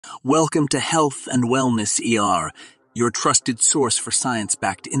Welcome to Health and Wellness ER, your trusted source for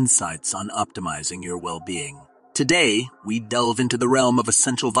science-backed insights on optimizing your well-being. Today, we delve into the realm of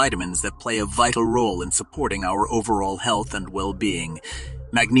essential vitamins that play a vital role in supporting our overall health and well-being: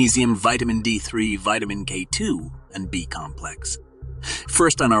 magnesium, vitamin D3, vitamin K2, and B-complex.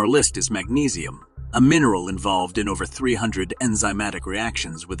 First on our list is magnesium, a mineral involved in over 300 enzymatic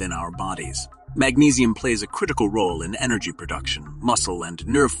reactions within our bodies. Magnesium plays a critical role in energy production, muscle and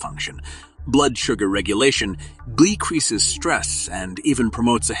nerve function, blood sugar regulation, decreases stress, and even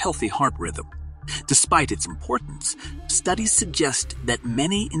promotes a healthy heart rhythm. Despite its importance, studies suggest that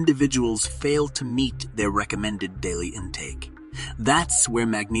many individuals fail to meet their recommended daily intake. That's where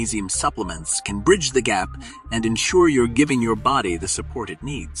magnesium supplements can bridge the gap and ensure you're giving your body the support it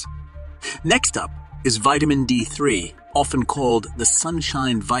needs. Next up is vitamin D3, often called the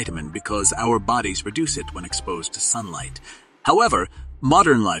sunshine vitamin because our bodies produce it when exposed to sunlight. However,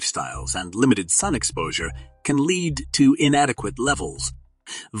 modern lifestyles and limited sun exposure can lead to inadequate levels.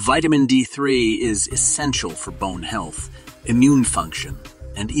 Vitamin D3 is essential for bone health, immune function,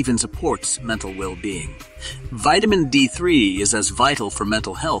 and even supports mental well-being. Vitamin D3 is as vital for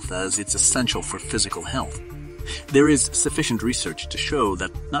mental health as it's essential for physical health. There is sufficient research to show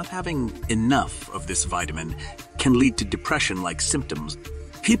that not having enough of this vitamin can lead to depression-like symptoms.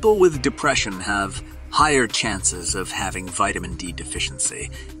 People with depression have higher chances of having vitamin D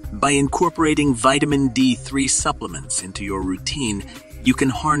deficiency. By incorporating vitamin D3 supplements into your routine, you can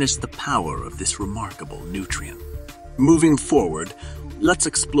harness the power of this remarkable nutrient. Moving forward, let's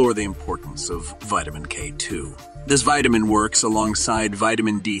explore the importance of vitamin K2. This vitamin works alongside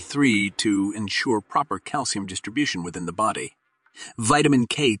vitamin D3 to ensure proper calcium distribution within the body. Vitamin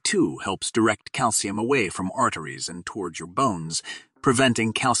K2 helps direct calcium away from arteries and towards your bones,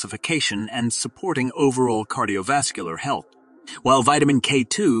 preventing calcification and supporting overall cardiovascular health. While vitamin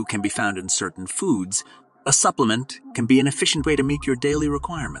K2 can be found in certain foods, a supplement can be an efficient way to meet your daily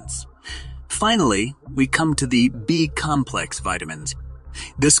requirements. Finally, we come to the B-complex vitamins.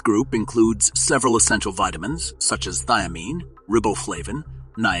 This group includes several essential vitamins such as thiamine, riboflavin,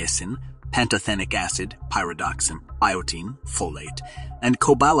 niacin, pantothenic acid, pyridoxine, biotin, folate, and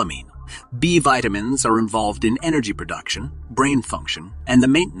cobalamin. B vitamins are involved in energy production, brain function, and the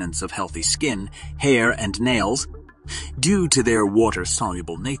maintenance of healthy skin, hair, and nails. Due to their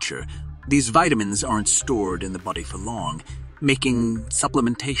water-soluble nature, these vitamins aren't stored in the body for long, making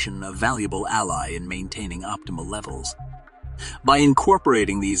supplementation a valuable ally in maintaining optimal levels. By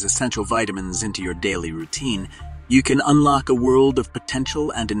incorporating these essential vitamins into your daily routine, you can unlock a world of potential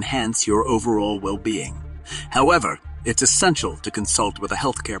and enhance your overall well-being. However, it's essential to consult with a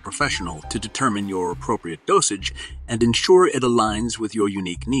healthcare professional to determine your appropriate dosage and ensure it aligns with your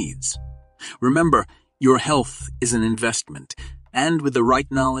unique needs. Remember, your health is an investment, and with the right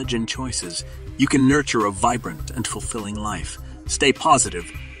knowledge and choices, you can nurture a vibrant and fulfilling life. Stay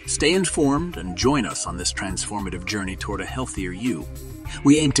positive, stay informed, and join us on this transformative journey toward a healthier you.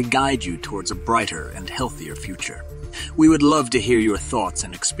 We aim to guide you towards a brighter and healthier future. We would love to hear your thoughts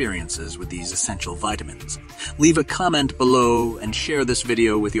and experiences with these essential vitamins. Leave a comment below and share this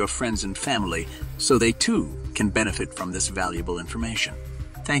video with your friends and family so they too can benefit from this valuable information.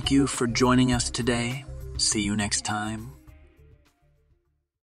 Thank you for joining us today. See you next time.